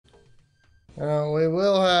We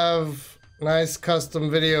will have nice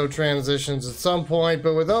custom video transitions at some point,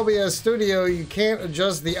 but with OBS Studio, you can't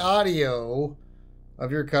adjust the audio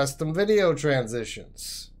of your custom video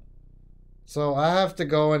transitions. So I have to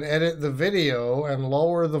go and edit the video and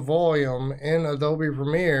lower the volume in Adobe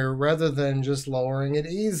Premiere rather than just lowering it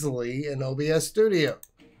easily in OBS Studio.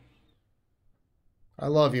 I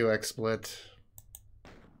love you, XSplit.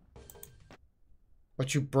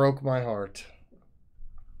 But you broke my heart.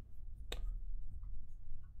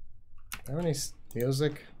 Do I have any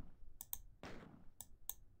music?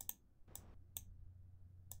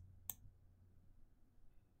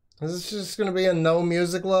 Is this just going to be a no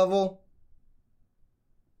music level?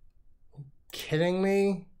 Kidding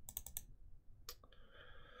me?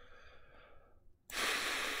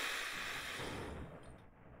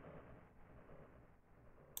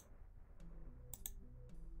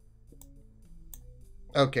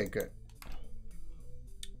 Okay, good.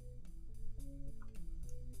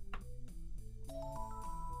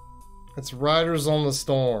 It's Riders on the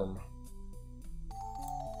Storm.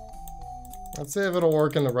 Let's see if it'll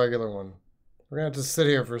work in the regular one. We're gonna have to sit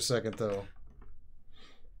here for a second though.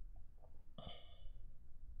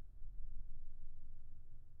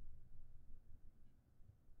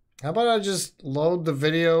 How about I just load the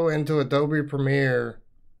video into Adobe Premiere,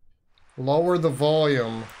 lower the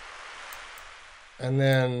volume, and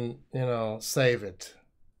then, you know, save it.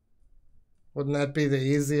 Wouldn't that be the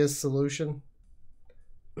easiest solution?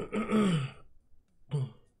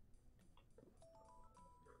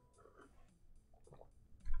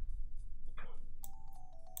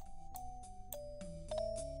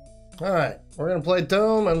 Alright, we're gonna play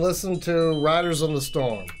Doom and listen to Riders on the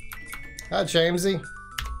Storm. Hi, Jamesy.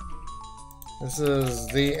 This is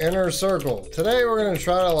the Inner Circle. Today we're gonna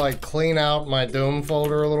try to like clean out my Doom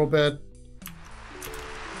folder a little bit.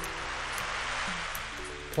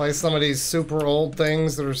 Play some of these super old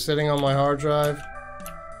things that are sitting on my hard drive.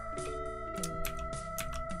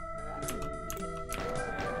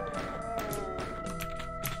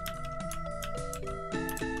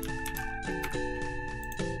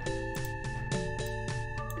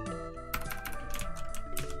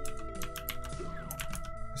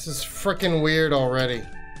 This is freaking weird already.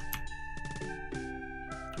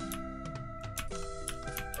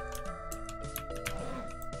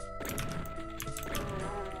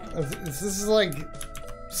 This is like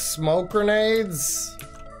smoke grenades.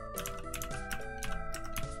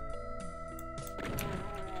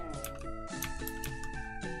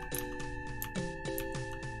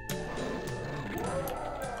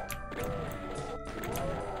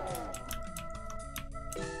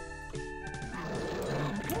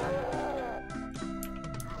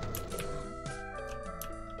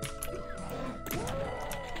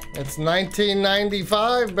 It's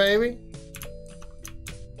 1995, baby.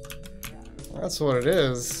 That's what it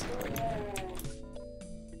is.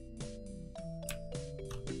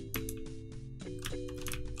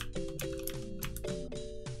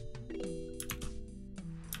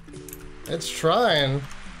 It's trying.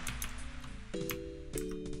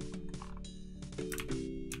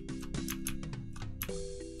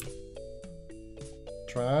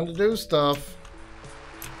 Trying to do stuff.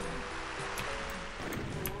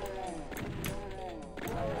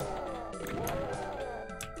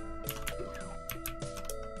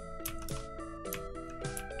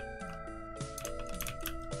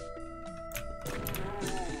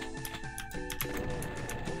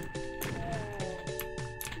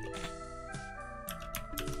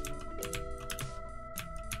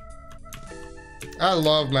 I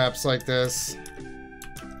love maps like this.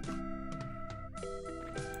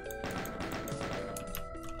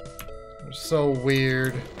 They're so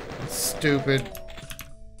weird and stupid.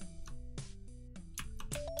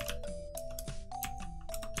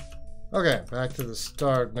 Okay, back to the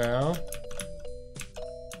start now.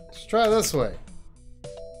 Let's try this way.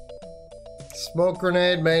 Smoke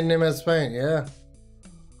grenade made in MS Paint, yeah.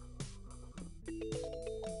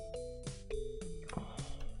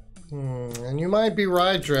 And you might be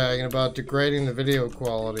right, Dragon, about degrading the video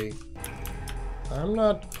quality. I'm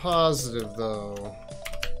not positive, though.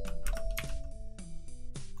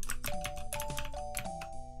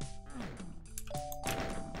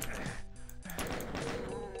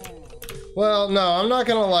 Well, no, I'm not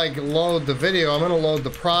gonna, like, load the video. I'm gonna load the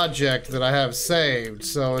project that I have saved,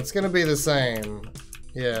 so it's gonna be the same.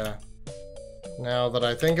 Yeah. Now that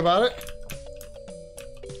I think about it.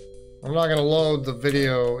 I'm not gonna load the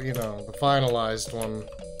video, you know, the finalized one.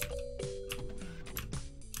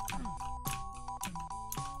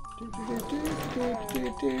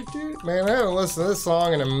 Man, I haven't listened to this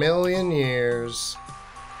song in a million years.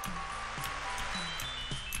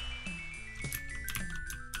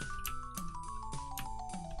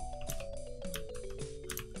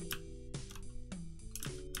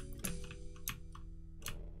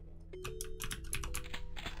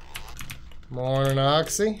 Morning,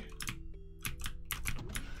 Oxy.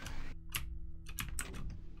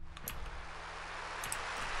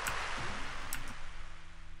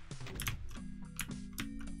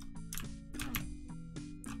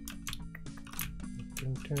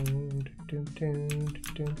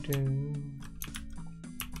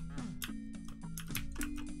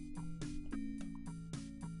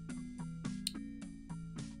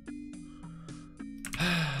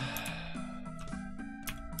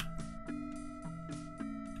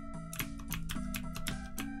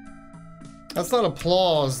 That's not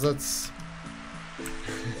applause, that's...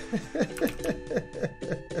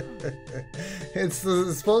 it's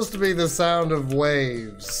supposed to be the sound of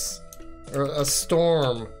waves. Or a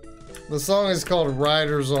storm. The song is called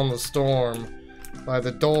Riders on the Storm by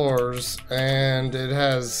The Doors, and it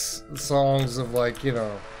has songs of, like, you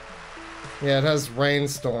know... Yeah, it has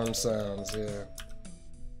rainstorm sounds, yeah.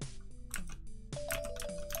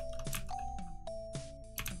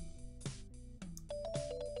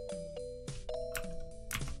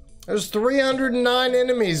 There's 309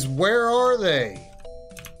 enemies. Where are they?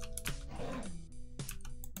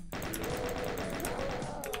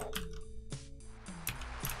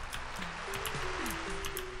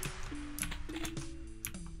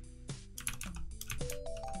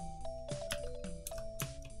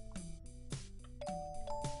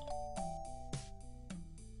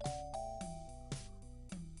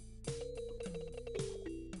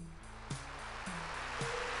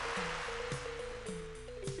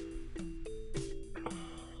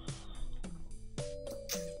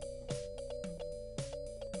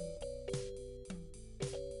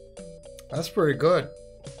 That's pretty good.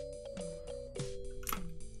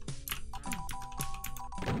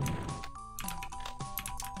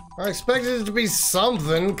 I expected it to be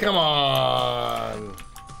something. Come on.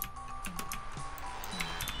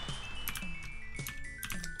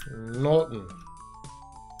 Nothing.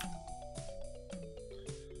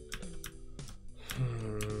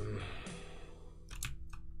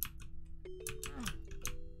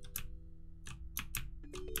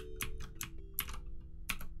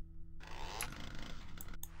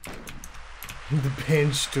 The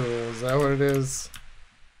pinch tool, is that what it is?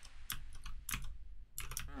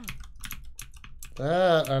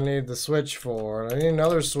 That I need the switch for. I need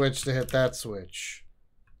another switch to hit that switch.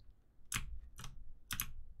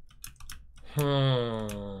 We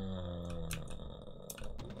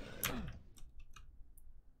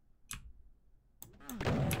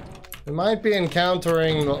might be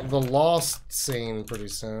encountering the lost scene pretty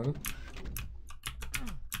soon.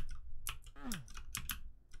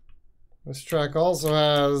 This track also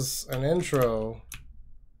has an intro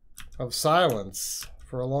of silence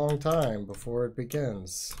for a long time before it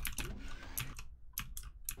begins.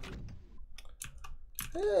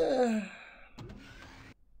 Which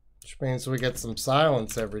means we get some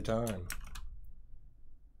silence every time.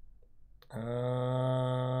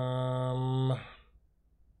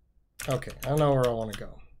 Okay, I know where I want to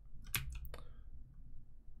go.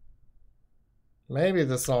 Maybe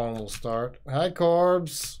the song will start. Hi,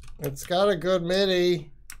 Corbs. It's got a good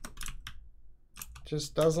MIDI.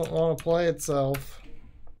 Just doesn't want to play itself.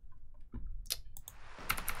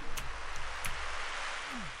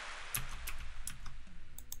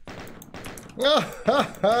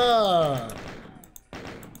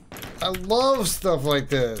 I love stuff like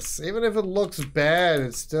this. Even if it looks bad,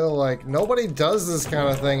 it's still like, nobody does this kind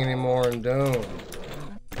of thing anymore in Doom.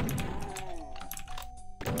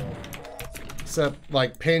 Except,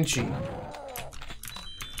 like, Pinchy.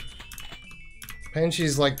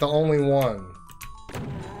 Pinchy's like the only one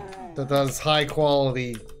that does high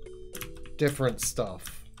quality, different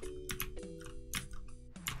stuff.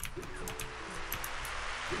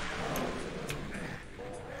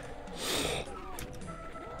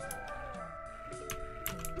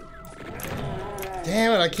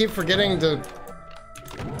 Damn it, I keep forgetting to...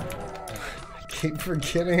 I keep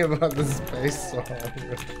forgetting about this bass song.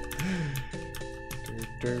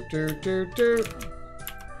 do, do, do, do,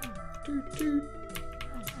 do, do.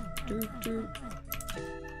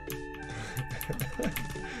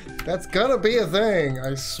 That's gonna be a thing,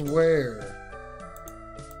 I swear.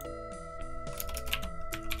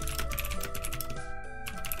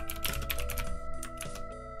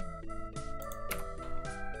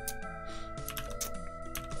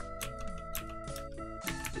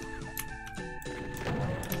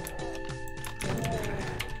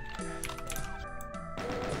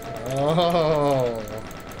 Oh,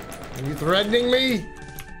 are you threatening me?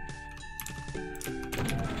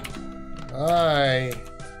 Hi,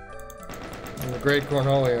 I'm the Great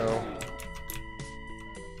Cornholio.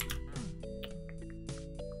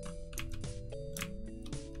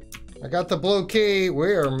 I got the blue key. We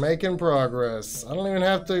are making progress. I don't even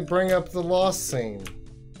have to bring up the lost scene.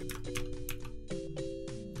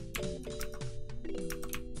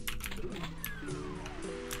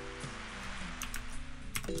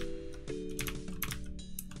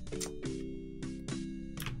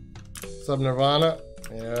 What's up, Nirvana?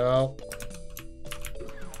 Yeah.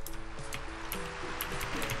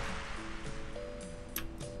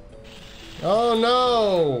 Oh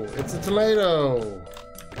no! It's a tomato!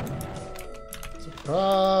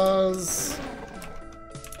 Surprise!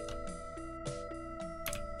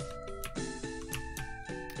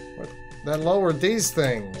 What? That lowered these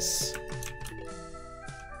things.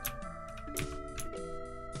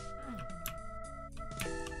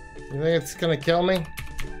 You think it's gonna kill me?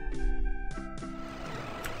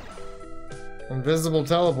 Invisible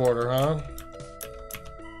teleporter, huh?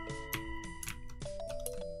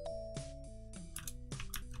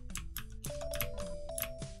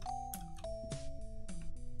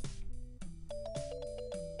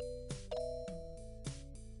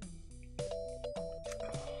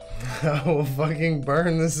 I will fucking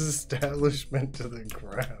burn this establishment to the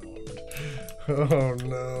ground. Oh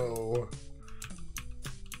no.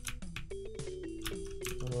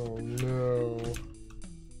 Oh no.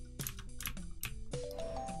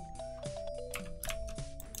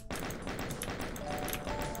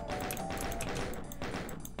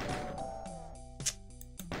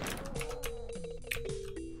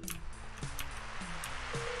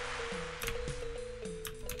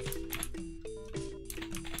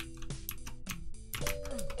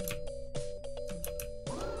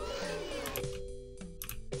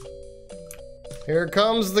 Here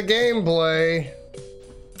comes the gameplay.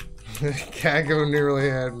 Kako nearly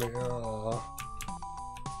had me. Aww.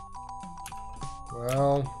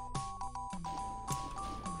 Well.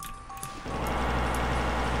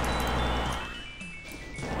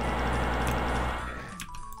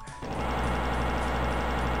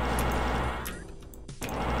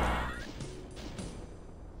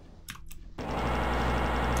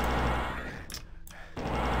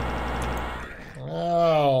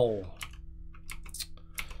 Ow.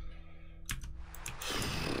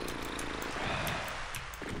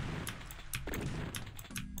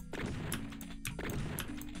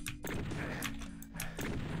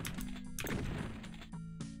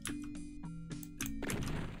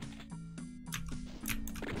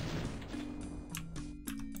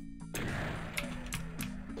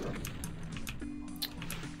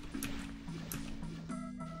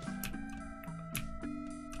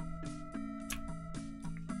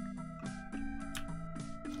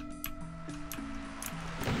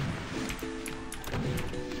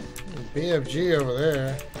 BFG over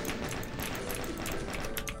there.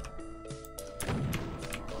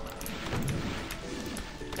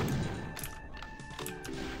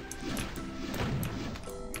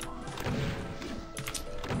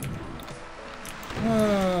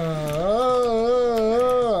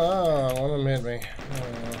 One of them hit me.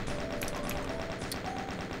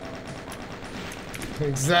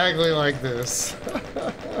 Exactly like this.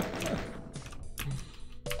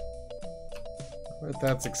 But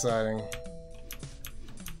that's exciting.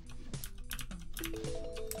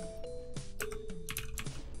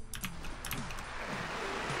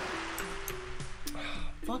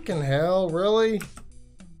 Fucking hell, really?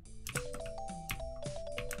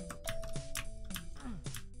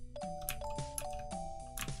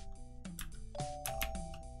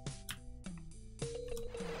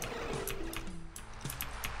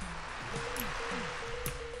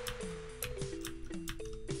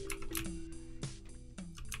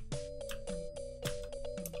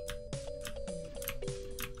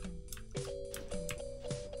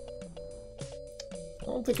 I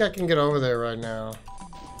don't think I can get over there right now.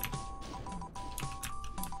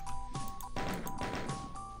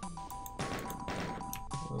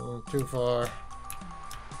 Too far.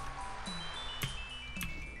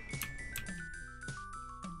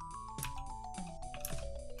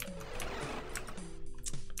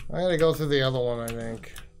 I gotta go through the other one, I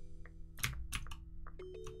think.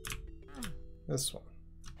 This one.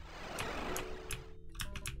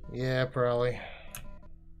 Yeah, probably.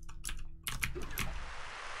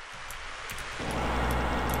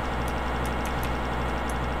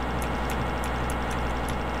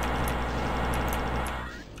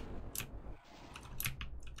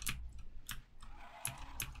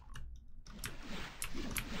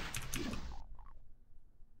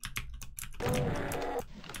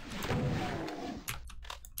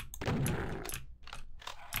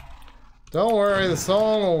 Don't worry, the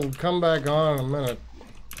song will come back on in a minute.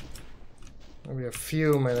 Maybe a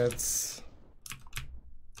few minutes.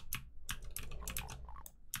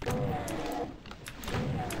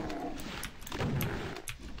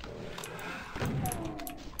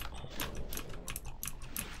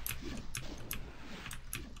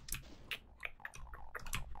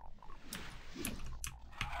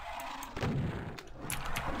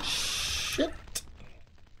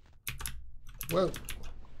 Whoa.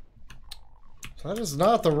 So that is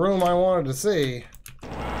not the room I wanted to see.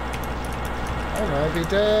 I might be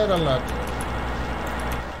dead. I'm not dead.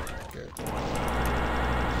 Good.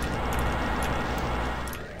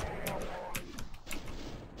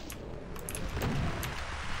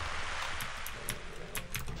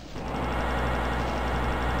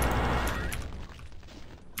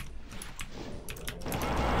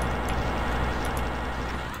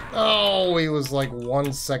 Oh, he was like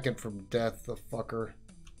 1 second from death, the fucker.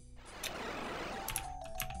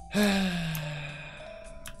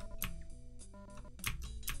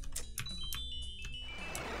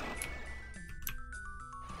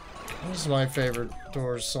 This is my favorite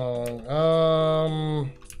Doors song.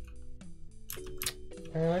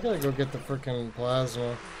 Man, I gotta go get the frickin'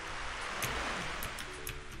 plasma.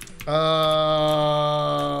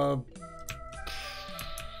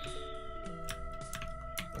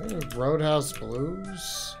 Maybe Roadhouse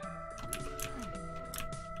Blues?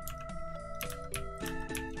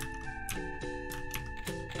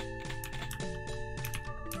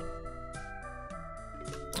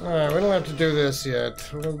 Alright, we don't have to do this yet.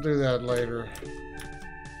 We'll do that later.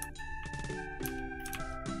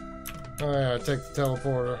 Oh yeah, take the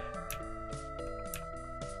teleporter.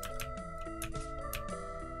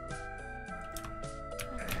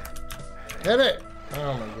 Hit it!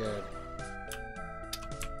 Oh my god.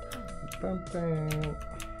 Bum, bum.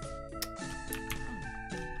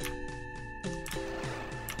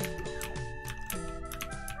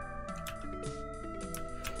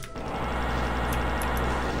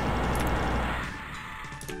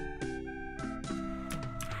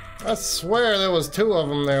 I swear there was 2 of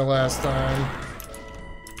them there last time.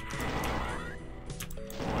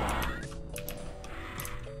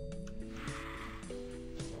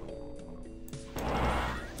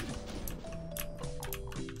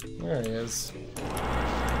 There he is.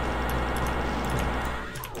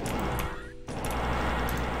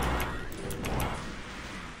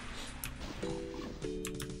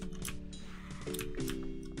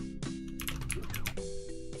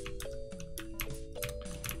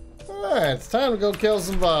 Alright, it's time to go kill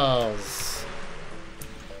some balls.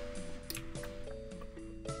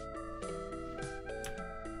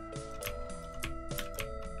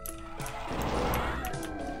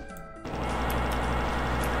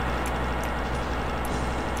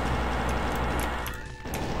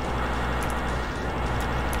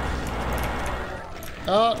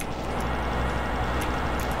 Oh.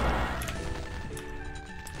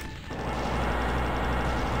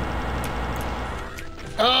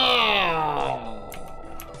 Oh!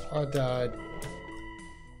 I died.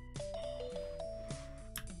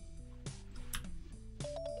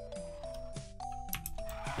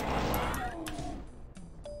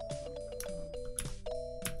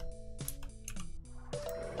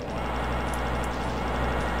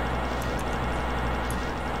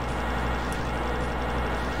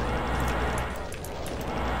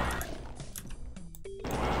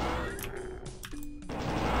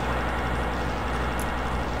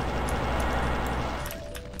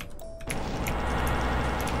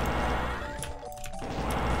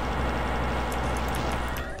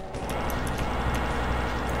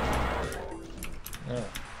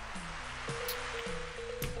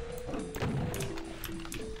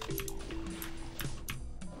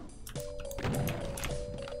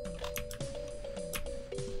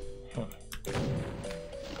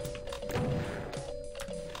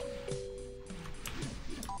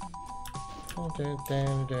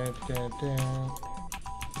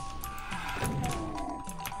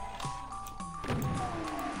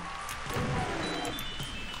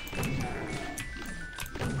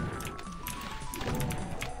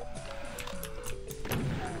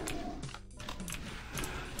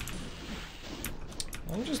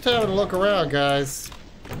 I'm just having a look around, guys.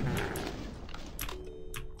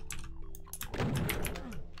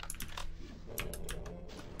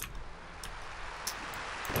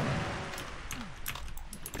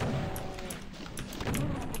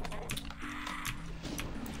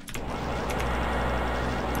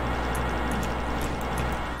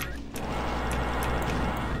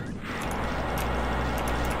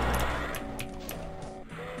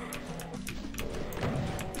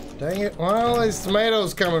 Dang it, where are all these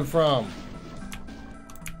tomatoes coming from?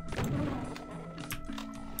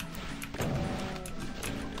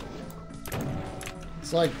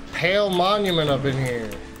 It's like Pale Monument up in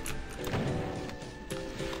here.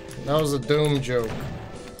 That was a Doom joke.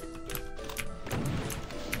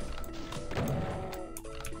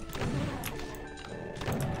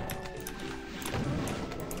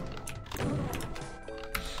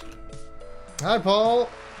 Hi, Paul.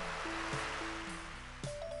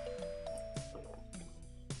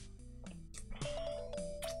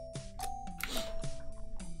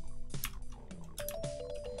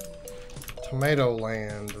 Tomato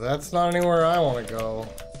Land. That's not anywhere I want to go.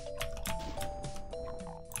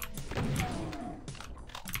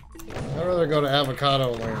 I'd rather go to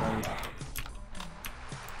Avocado Land.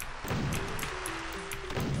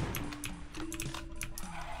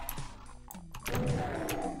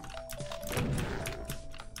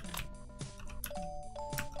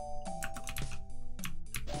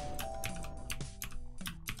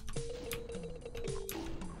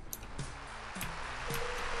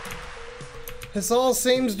 This all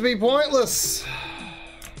seems to be pointless.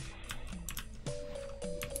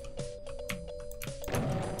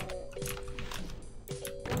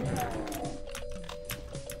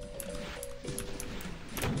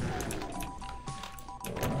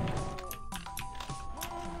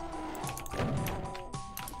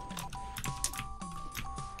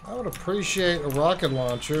 I would appreciate a rocket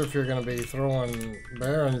launcher if you're going to be throwing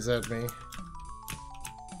barons at me.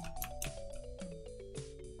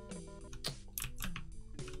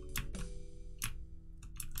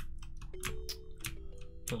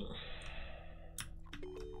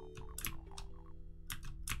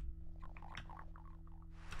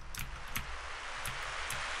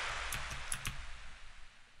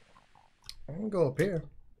 I can go up here.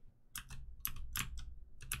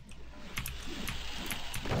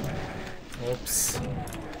 Oops.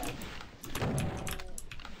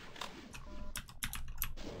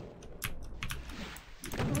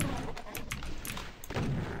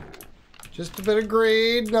 Just a bit of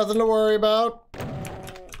greed, nothing to worry about.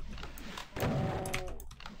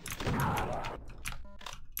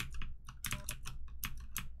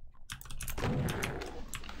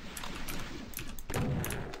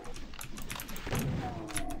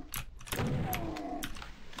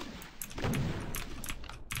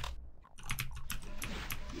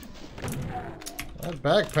 That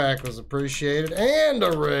backpack was appreciated, and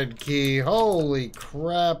a red key. Holy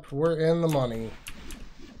crap, we're in the money.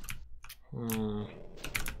 Woohoo!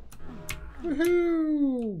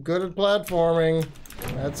 Good at platforming.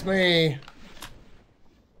 That's me.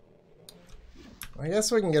 I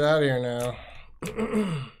guess we can get out of here now.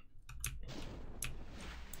 You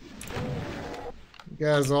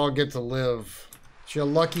guys all get to live. It's your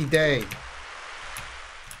lucky day.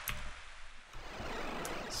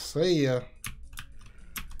 See ya.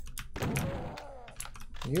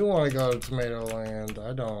 You want to go to Tomato Land.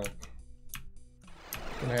 I don't. You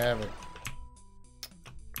can have it.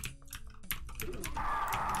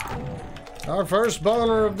 Our first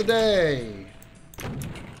boner of the day.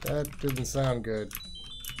 That didn't sound good.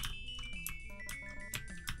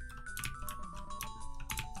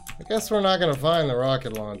 I guess we're not going to find the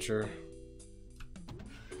rocket launcher.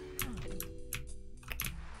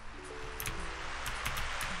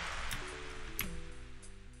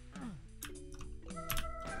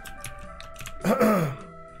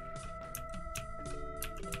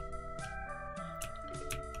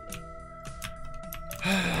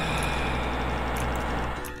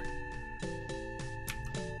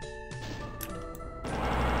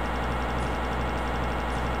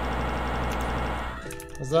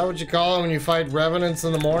 Is that what you call it when you fight revenants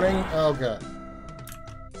in the morning? Okay.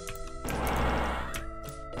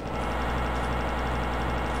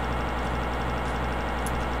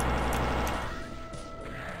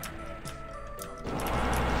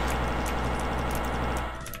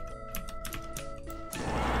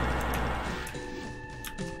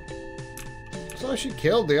 So she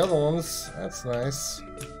killed the other ones. That's nice.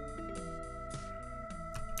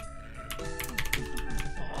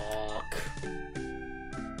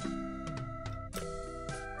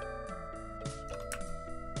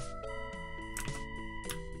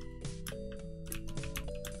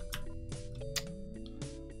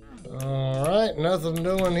 Alright, nothing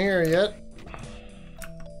doing here yet.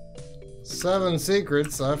 7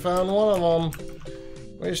 secrets. I found one of them.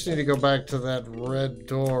 We just need to go back to that red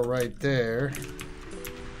door right there.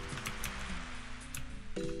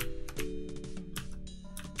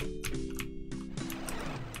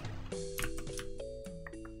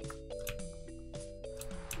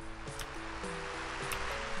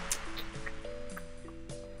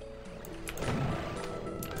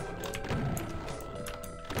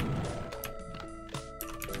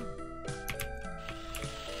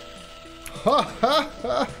 Ha ha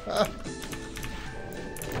ha ha!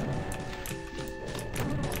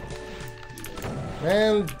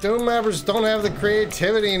 Man, Doom Mappers don't have the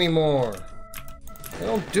creativity anymore. They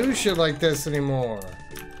don't do shit like this anymore.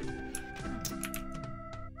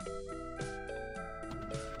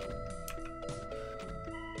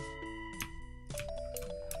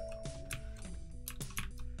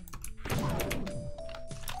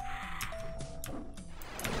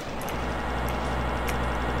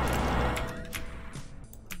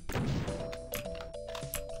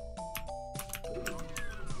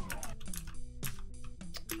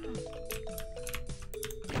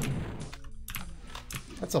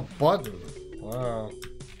 That's a button. Wow.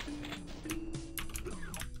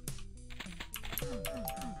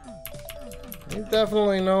 He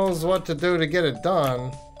definitely knows what to do to get it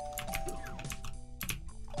done.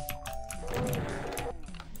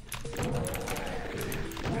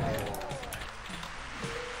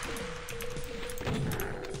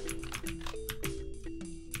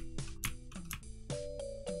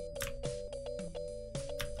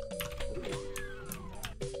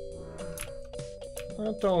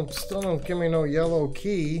 Still don't give me no yellow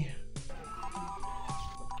key.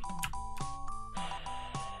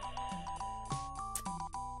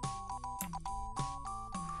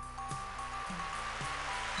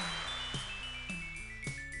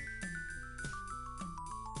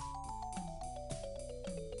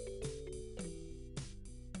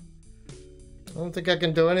 I don't think I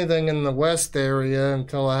can do anything in the west area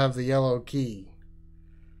until I have the yellow key.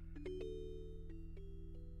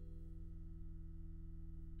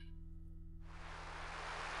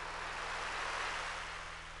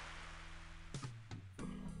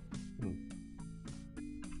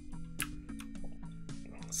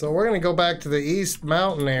 So we're going to go back to the East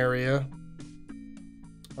Mountain area.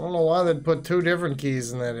 I don't know why they'd put two different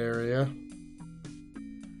keys in that area.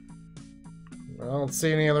 I don't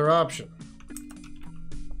see any other option.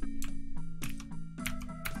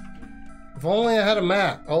 If only I had a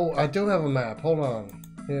map. Oh, I do have a map. Hold on.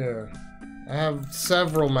 Here. I have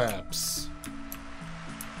several maps.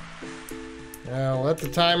 Now let the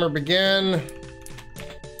timer begin.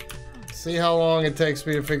 See how long it takes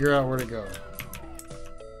me to figure out where to go.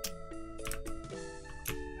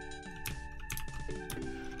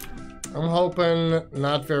 I'm hoping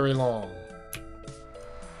not very long.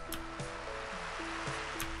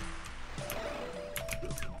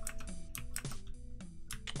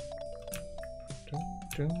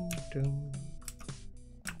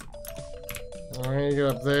 Alright, get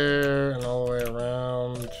up there and all the way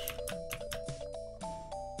around.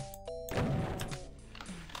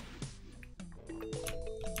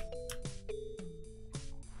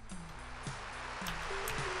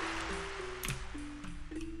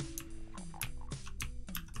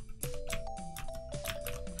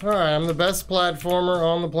 Alright, I'm the best platformer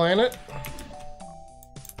on the planet.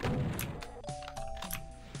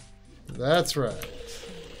 That's right.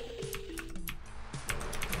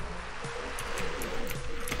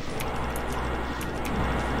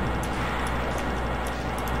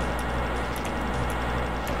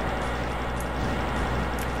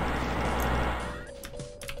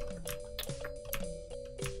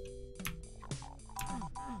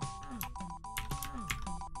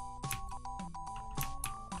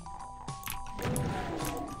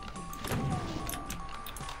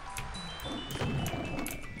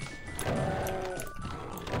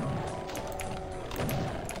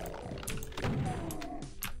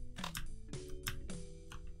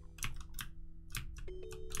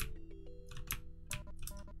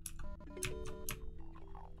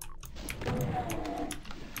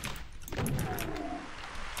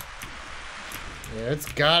 Yeah,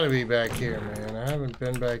 it's gotta be back here, man. I haven't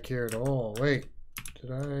been back here at all. Wait,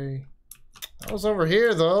 did I? I was over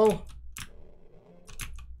here, though.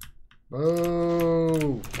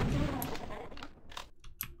 Boo.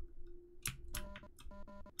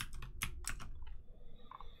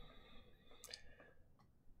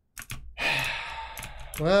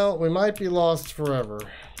 Well, we might be lost forever.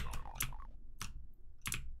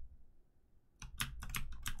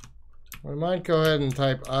 I might go ahead and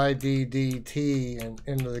type IDDT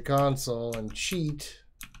into the console and cheat.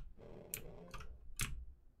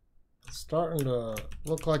 It's starting to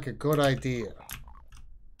look like a good idea.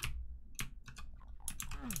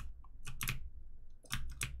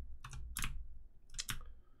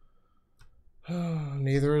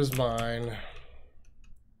 Neither is mine.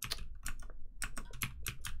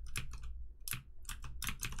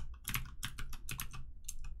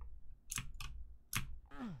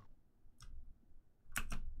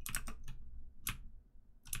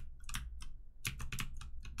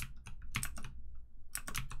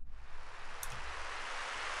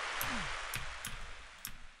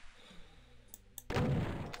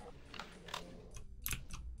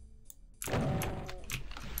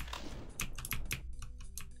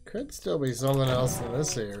 Could still be something else in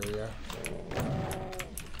this area.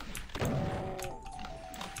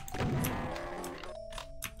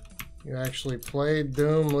 You actually played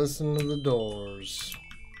Doom, listen to the doors.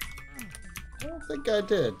 I don't think I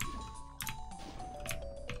did.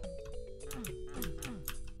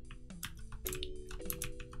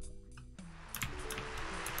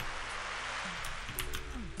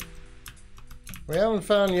 We haven't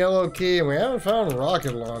found yellow key, and we haven't found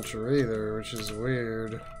rocket launcher either, which is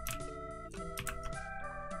weird.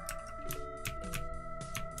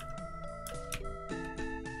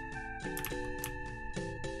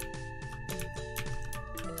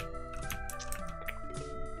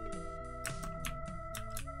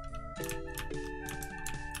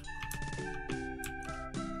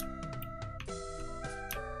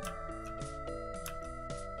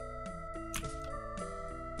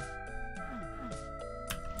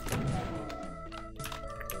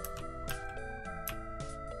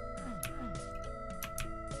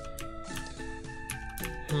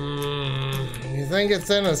 You think it's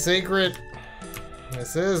in a secret?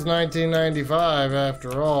 This is 1995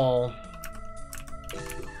 after all.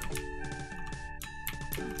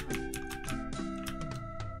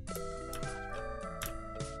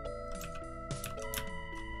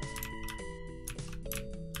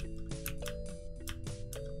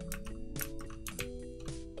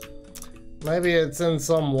 Maybe it's in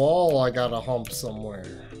some wall I gotta hump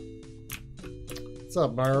somewhere. What's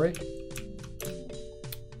up, Murray?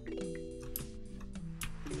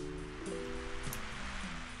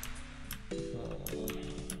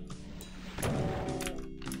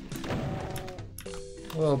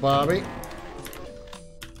 Hello, Bobby.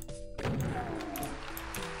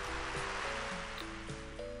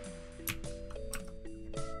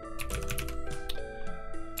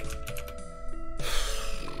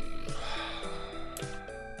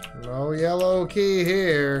 No yellow key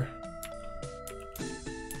here.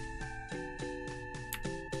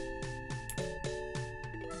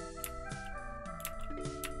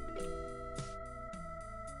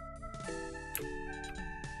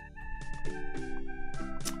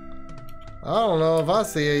 I don't know if I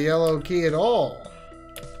see a yellow key at all.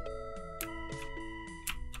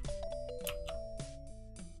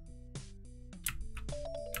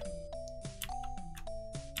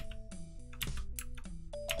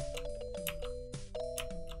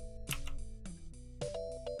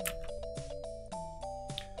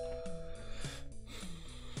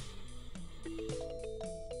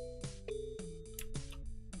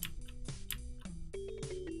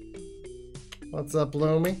 What's up,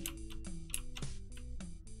 Loomy?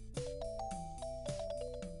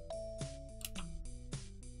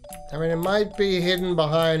 I mean, it might be hidden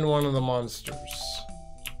behind one of the monsters.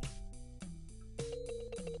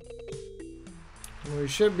 We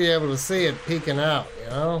should be able to see it peeking out, you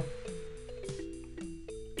know?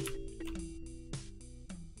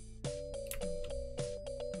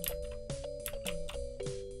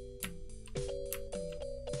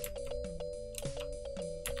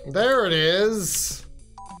 There it is.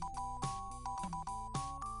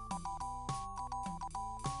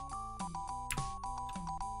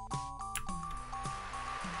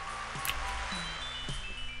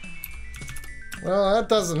 Well, that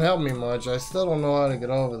doesn't help me much. I still don't know how to get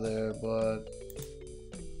over there, but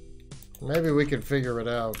maybe we could figure it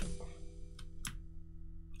out.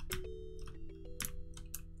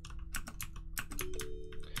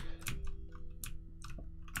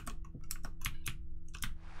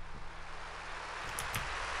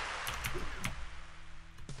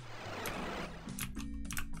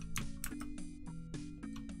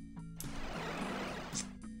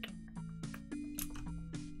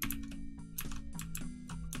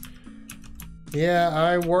 Yeah,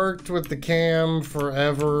 I worked with the cam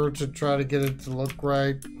forever to try to get it to look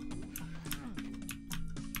right.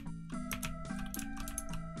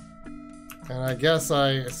 And I guess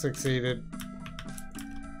I succeeded.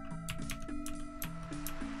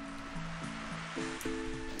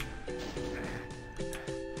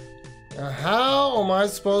 Now, how am I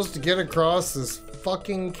supposed to get across this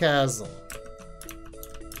fucking chasm?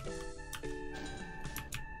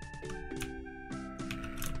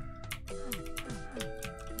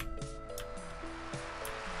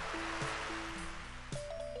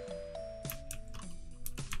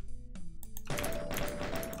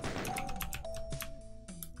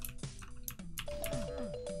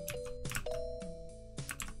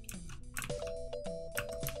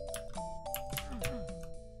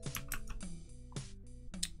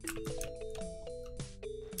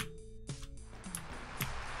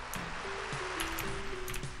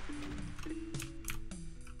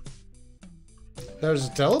 There's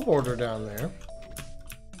a teleporter down there.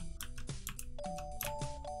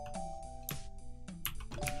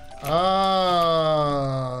 Ah.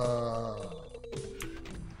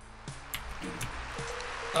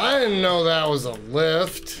 I didn't know that was a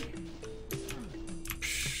lift.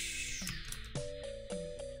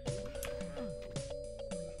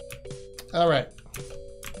 All right.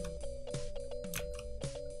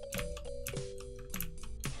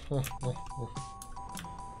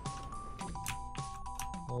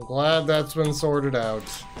 I'm glad that's been sorted out.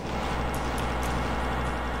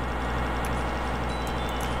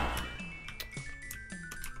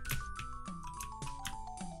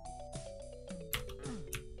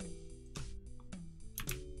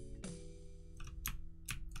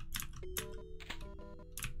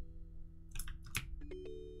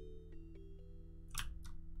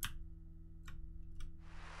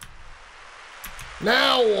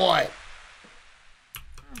 Now what?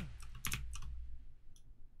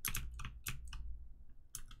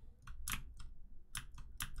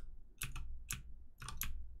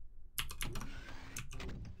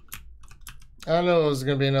 I know it was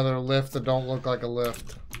going to be another lift that don't look like a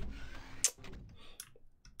lift.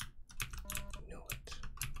 Knew it.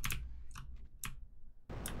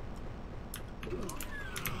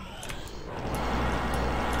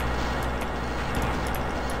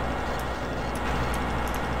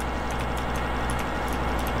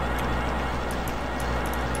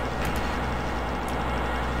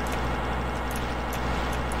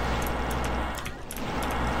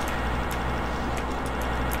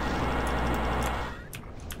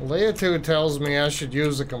 Leah2 tells me I should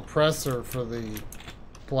use a compressor for the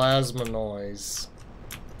plasma noise.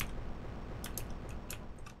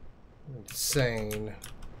 Insane.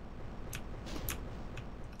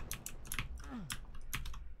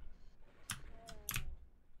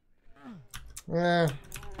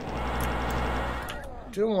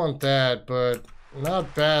 Do want that, but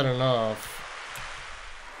not bad enough.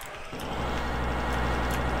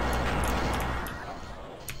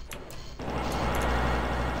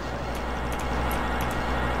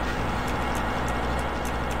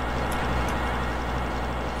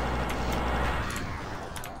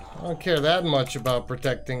 I don't care that much about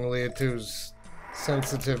protecting Leah2's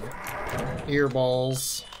sensitive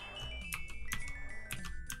earballs.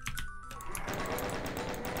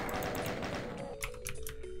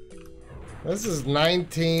 This is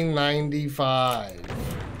 1995.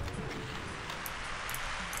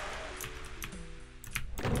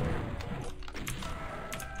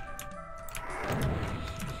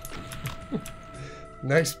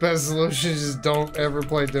 Next best solution is just don't ever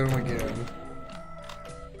play Doom again.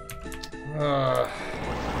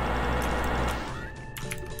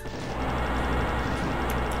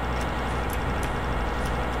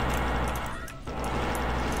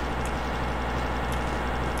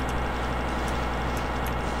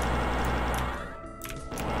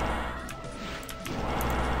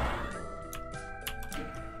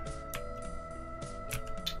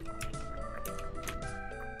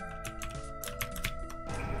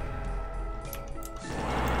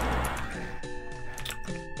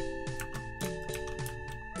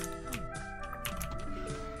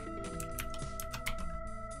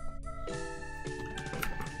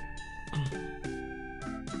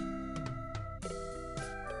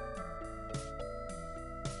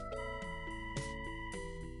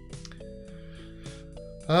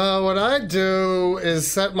 What I do is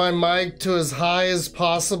set my mic to as high as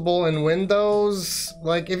possible in Windows.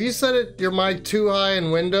 Like, if you set your mic too high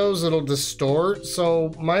in Windows, it'll distort.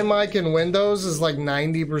 So my mic in Windows is like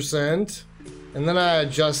 90%, and then I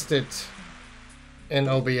adjust it in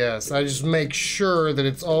OBS. I just make sure that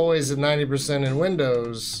it's always at 90% in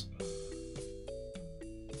Windows,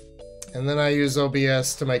 and then I use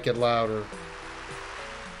OBS to make it louder.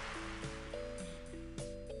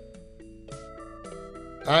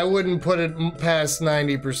 I wouldn't put it past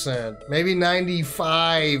 90%. Maybe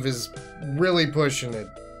 95 is really pushing it.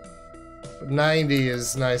 But 90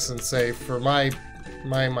 is nice and safe for my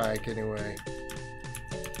mic anyway.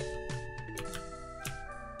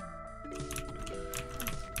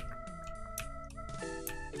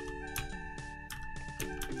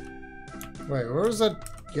 Wait, where's that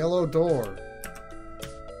yellow door?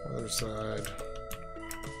 Other side.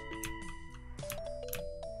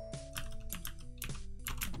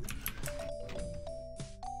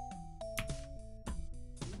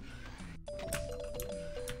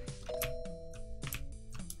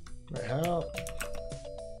 Wait, how?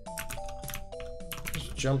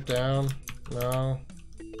 Just jump down? No.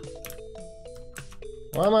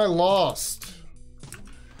 Why am I lost?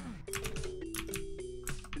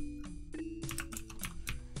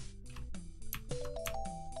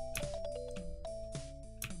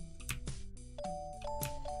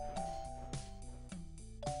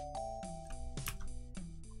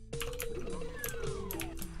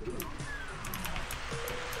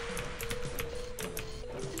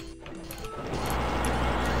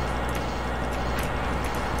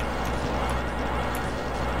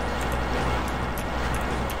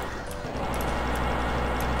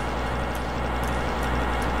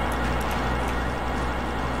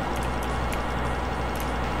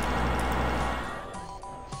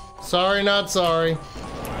 Sorry, not sorry.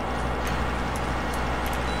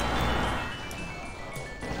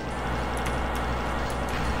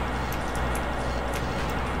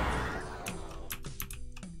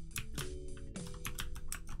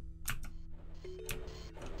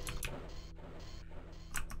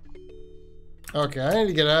 Okay, I need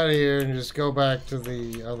to get out of here and just go back to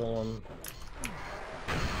the other one.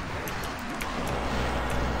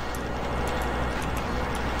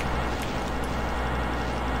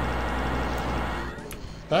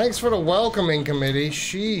 Thanks for the welcoming committee.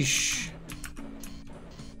 Sheesh.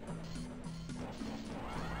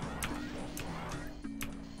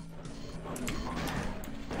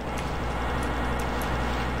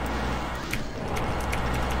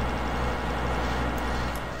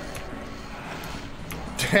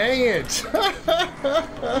 Dang it.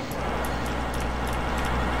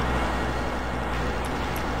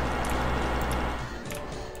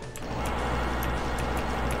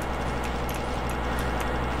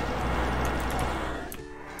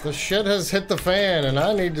 The shit has hit the fan and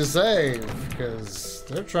I need to save because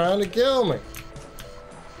they're trying to kill me.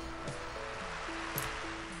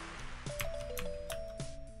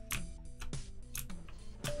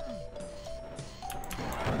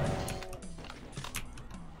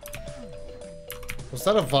 Was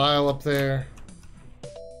that a vial up there?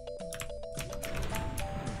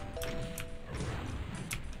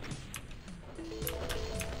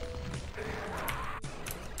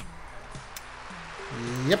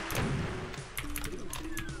 Yep.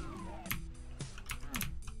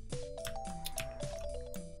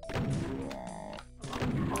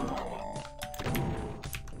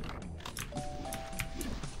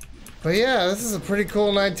 But yeah, this is a pretty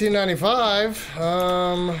cool 1995.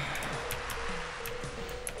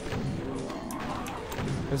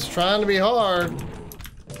 It's trying to be hard.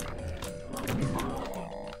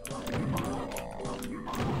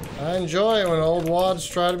 I enjoy it when old WADs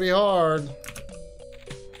try to be hard.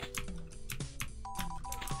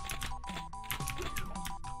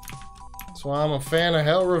 That's why I'm a fan of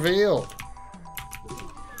Hell Revealed.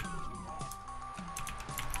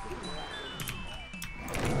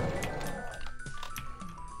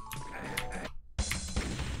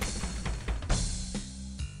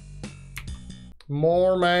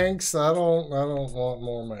 More Manx? I don't want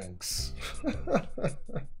more Manx.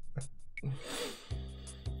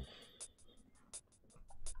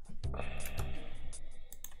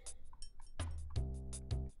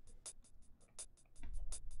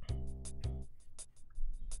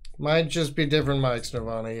 Might just be different mics,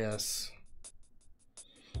 Nirvana, yes.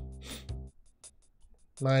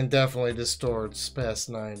 Mine definitely distorts past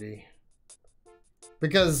 90.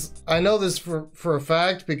 Because I know this for a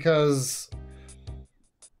fact because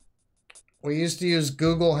we used to use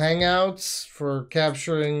Google Hangouts for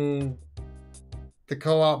capturing the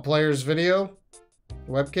co-op player's video,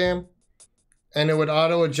 webcam, and it would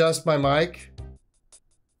auto-adjust my mic.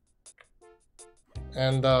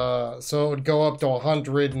 And so it would go up to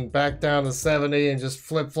 100 and back down to 70 and just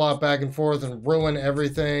flip-flop back and forth and ruin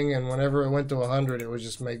everything. And whenever it went to 100, it would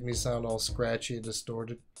just make me sound all scratchy and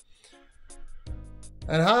distorted.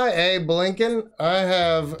 And hi, Abe Blinken. I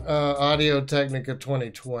have Audio Technica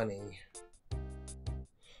 2020.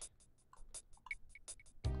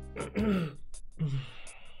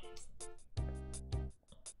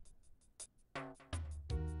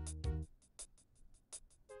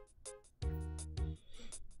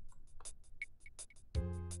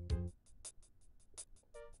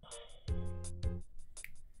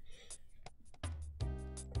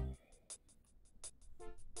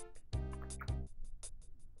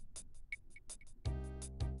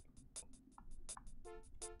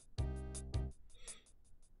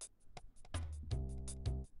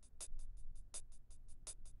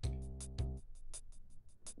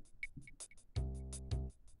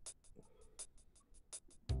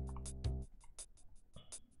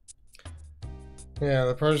 Yeah,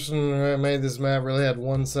 the person who made this map really had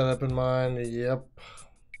one setup in mind. Yep.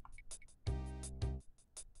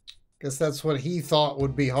 Guess that's what he thought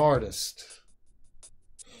would be hardest.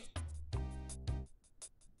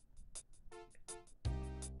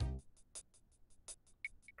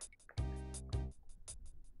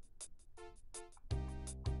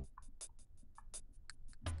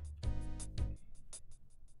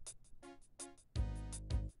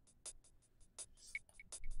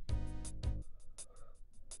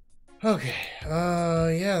 Okay,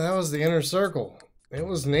 yeah, that was the inner circle. It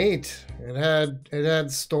was neat. It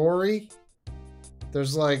had story.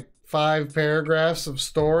 There's like 5 paragraphs of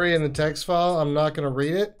story in the text file. I'm not gonna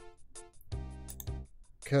read it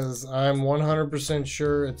because I'm 100%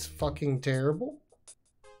 sure it's fucking terrible.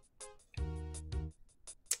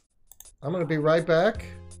 I'm going to be right back.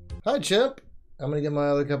 Hi, Chip. I'm going to get my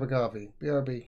other cup of coffee. BRB.